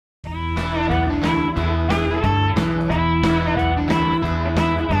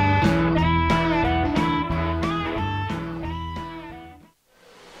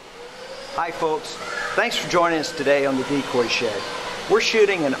Hi folks, thanks for joining us today on the Decoy Shed. We're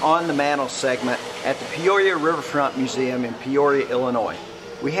shooting an On the Mantle segment at the Peoria Riverfront Museum in Peoria, Illinois.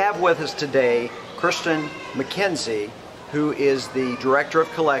 We have with us today Kristen McKenzie, who is the Director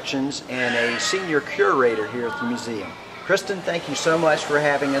of Collections and a Senior Curator here at the museum. Kristen, thank you so much for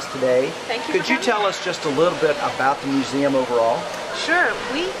having us today. Thank you. Could you tell us just a little bit about the museum overall? Sure.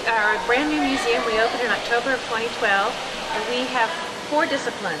 We are a brand new museum. We opened in October of 2012, and we have 4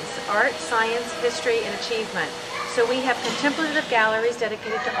 disciplines: art, science, history, and achievement. So we have contemplative galleries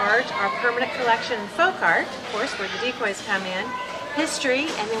dedicated to art, our permanent collection, folk art, of course, where the decoys come in, history,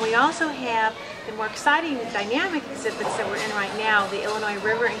 and then we also have the more exciting dynamic exhibits that we're in right now: the Illinois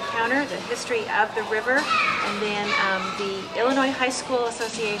River Encounter, the history of the river, and then the Illinois High School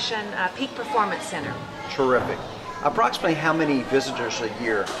Association Peak Performance Center. Terrific. Approximately how many visitors a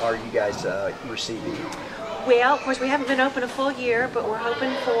year are you guys receiving? Well, of course, we haven't been open a full year, but we're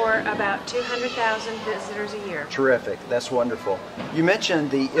hoping for about 200,000 visitors a year. Terrific. That's wonderful. You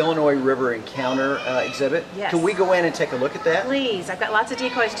mentioned the Illinois River Encounter exhibit. Yes. Can we go in and take a look at that? Please. I've got lots of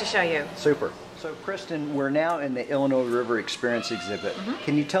decoys to show you. Super. So, Kristen, we're now in the Illinois River Experience exhibit.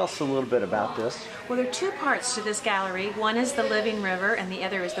 Can you tell us a little bit about this? Well, there are 2 parts to this gallery. One is the living river, and the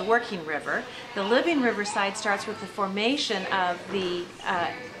other is the working river. The living river side starts with the formation of the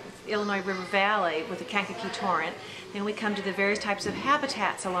Illinois River Valley with the Kankakee Torrent. Then we come to the various types of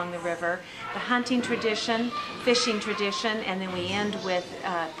habitats along the river, the hunting tradition, fishing tradition, and then we end with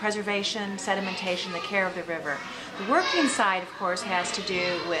preservation, sedimentation, the care of the river. The working side, of course, has to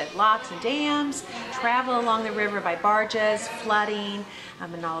do with locks and dams, travel along the river by barges, flooding,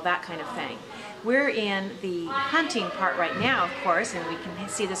 and all that kind of thing. We're in the hunting part right now, of course, and we can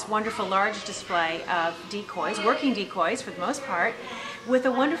see this wonderful large display of decoys, working decoys for the most part, with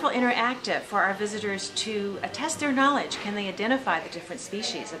a wonderful interactive for our visitors to test their knowledge. Can they identify the different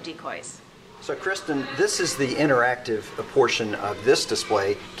species of decoys? So, Kristen, this is the interactive portion of this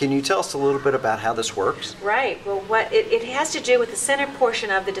display. Can you tell us a little bit about how this works? Right. Well, it has to do with the center portion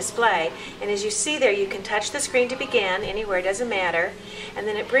of the display, and as you see there, you can touch the screen to begin anywhere, it doesn't matter, and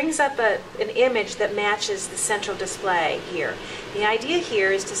then it brings up an image that matches the central display here. The idea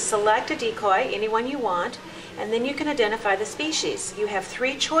here is to select a decoy, any one you want, and then you can identify the species. You have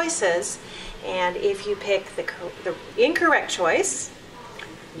 3 choices, and if you pick the incorrect choice...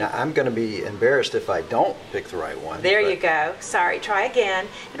 Now, I'm going to be embarrassed if I don't pick the right one. There you go. Sorry, try again.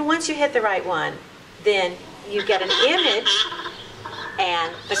 And once you hit the right one, then you get an image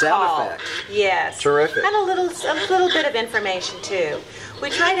and the call. Sound effects. Yes. Terrific. And a little bit of information, too. We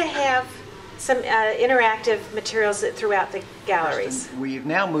try to have some interactive materials throughout the galleries. We've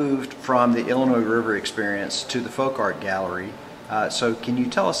now moved from the Illinois River Experience to the Folk Art Gallery. So can you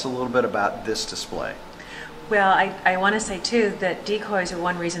tell us a little bit about this display? Well, I want to say, too, that decoys are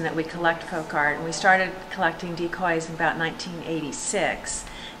one reason that we collect folk art. And we started collecting decoys in about 1986,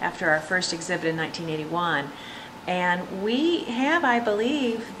 after our first exhibit in 1981. And we have, I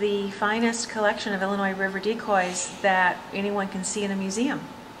believe, the finest collection of Illinois River decoys that anyone can see in a museum.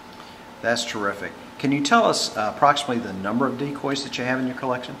 That's terrific. Can you tell us approximately the number of decoys that you have in your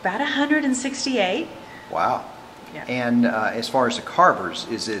collection? About 168. Wow. Yeah. And as far as the carvers,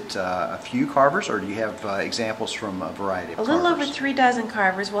 is it a few carvers, or do you have examples from a variety of carvers? A little over 3 dozen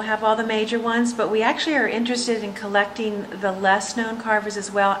carvers. We'll have all the major ones, but we actually are interested in collecting the less known carvers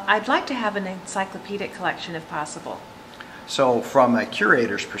as well. I'd like to have an encyclopedic collection if possible. So from a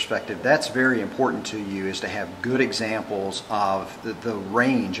curator's perspective, that's very important to you, is to have good examples of the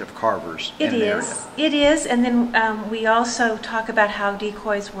range of carvers in an area. It is, and then we also talk about how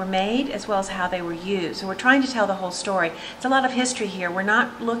decoys were made as well as how they were used. So we're trying to tell the whole story. It's a lot of history here. We're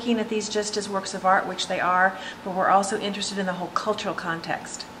not looking at these just as works of art, which they are, but we're also interested in the whole cultural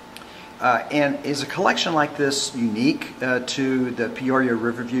context. And is a collection like this unique to the Peoria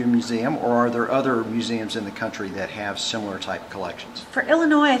Riverview Museum, or are there other museums in the country that have similar type collections? For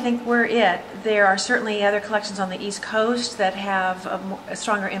Illinois, I think we're it. There are certainly other collections on the East Coast that have a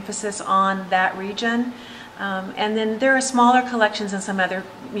stronger emphasis on that region. And then there are smaller collections in some other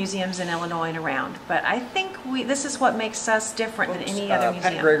museums in Illinois and around. But I think this is what makes us different than any other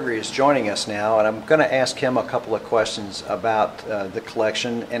museum. Pat Gregory is joining us now, and I'm going to ask him a couple of questions about the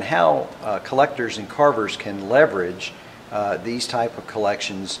collection and how collectors and carvers can leverage these type of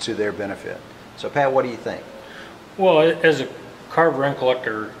collections to their benefit. So Pat, what do you think? Well, as a carver and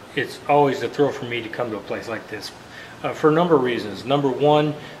collector, it's always a thrill for me to come to a place like this for a number of reasons. Number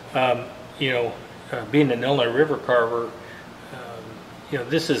one, being an Illinois River carver,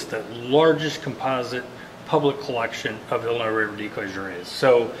 this is the largest composite public collection of Illinois River decoys there is.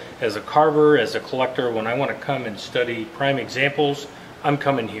 So as a carver, as a collector, when I want to come and study prime examples, I'm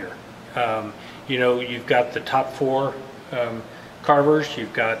coming here. You know, you've got the top four carvers.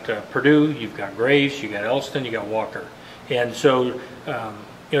 You've got Purdue, you've got Graves, you've got Elston, you got Walker. And so, you know,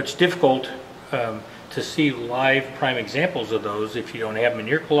 it's difficult to see live prime examples of those if you don't have them in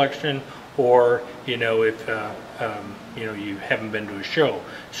your collection, or, you know, if you know, you haven't been to a show.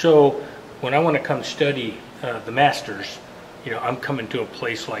 So when I want to come study the masters, you know, I'm coming to a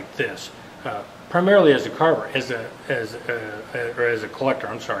place like this, primarily as a carver, or as a collector.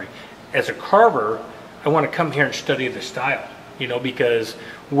 I'm sorry, as a carver, I want to come here and study the style. You know, because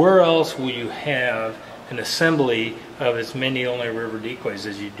where else will you have an assembly of as many Illinois River decoys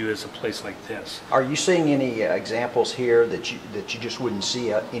as you do as a place like this? Are you seeing any examples here that you just wouldn't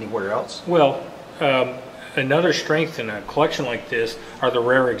see anywhere else? Well, another strength in a collection like this are the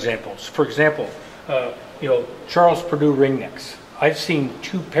rare examples. For example, you know, Charles Purdue ringnecks. I've seen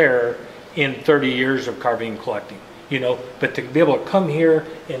 2 pair in 30 years of carving and collecting. You know, but to be able to come here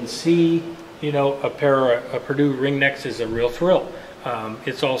and see, you know, a pair of Purdue ringnecks is a real thrill.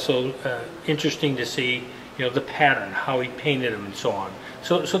 It's also interesting to see, you know, the pattern, how he painted them, and so on.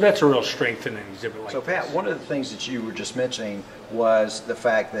 So that's a real strength in an exhibit like this. So Pat, one of the things that you were just mentioning was the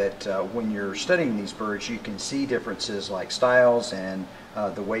fact that when you're studying these birds, you can see differences like styles and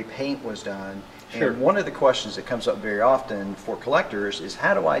the way paint was done. Sure. And one of the questions that comes up very often for collectors is,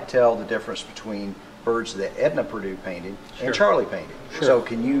 how do I tell the difference between birds that Edna Purdue painted and Charlie painted? Sure. So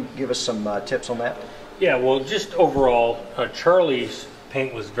can you give us some tips on that? Yeah, well, just overall, Charlie's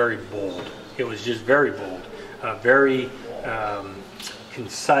paint was very bold. It was just very bold, very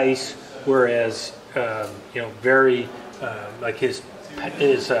concise, whereas, you know, very, like his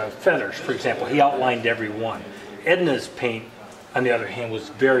feathers, for example, he outlined every one. Edna's paint, on the other hand, was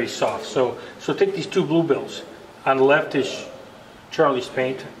very soft. So take these 2 bluebills. On the left is Charlie's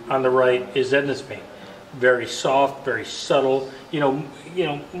paint, on the right is Edna's paint. Very soft, very subtle, you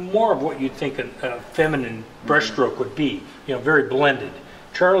know, more of what you'd think a feminine brushstroke would be, you know, very blended.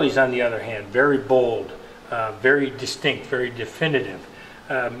 Charlie's, on the other hand, very bold, very distinct, very definitive.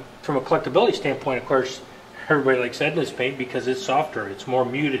 From a collectability standpoint, of course, everybody likes Edna's paint because it's softer, it's more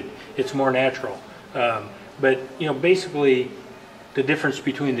muted, it's more natural. But, you know, basically the difference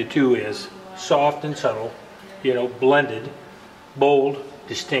between the two is soft and subtle, you know, blended, bold,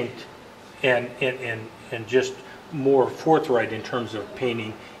 distinct, and just more forthright in terms of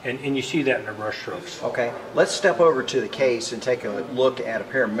painting, and you see that in the brush strokes. Okay, let's step over to the case and take a look at a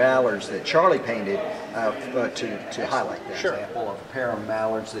pair of mallards that Charlie painted to highlight that example of a pair of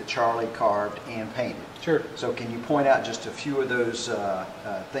mallards that Charlie carved and painted. Sure. So can you point out just a few of those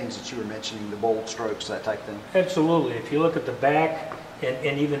things that you were mentioning, the bold strokes, that type of thing? Absolutely. If you look at the back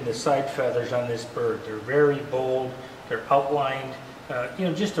and even the side feathers on this bird, they're very bold, they're outlined, you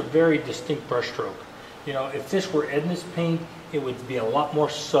know, just a very distinct brush stroke. You know, if this were Edna's paint, it would be a lot more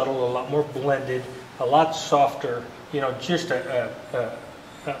subtle, a lot more blended, a lot softer, you know, just a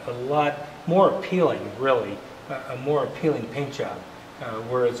lot more appealing, really, a more appealing paint job.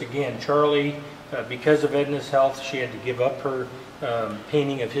 Whereas, again, Charlie, because of Edna's health, she had to give up her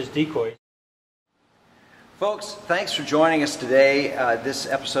painting of his decoys. Folks, thanks for joining us today, this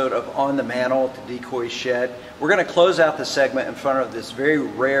episode of On the Mantle at the Decoy Shed. We're going to close out the segment in front of this very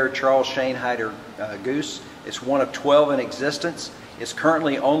rare Charles Schoenheder goose. It's one of 12 in existence. It's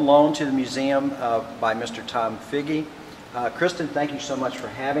currently on loan to the museum by Mr. Tom Figge. Kristen, thank you so much for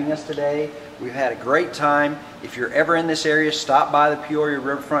having us today. We've had a great time. If you're ever in this area, stop by the Peoria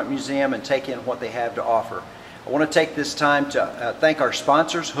Riverfront Museum and take in what they have to offer. I want to take this time to thank our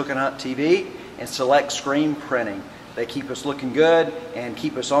sponsors, Hook and Hunt TV and Select Screen Printing. They keep us looking good and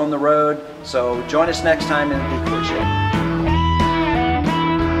keep us on the road. So join us next time in the Decoy Shed.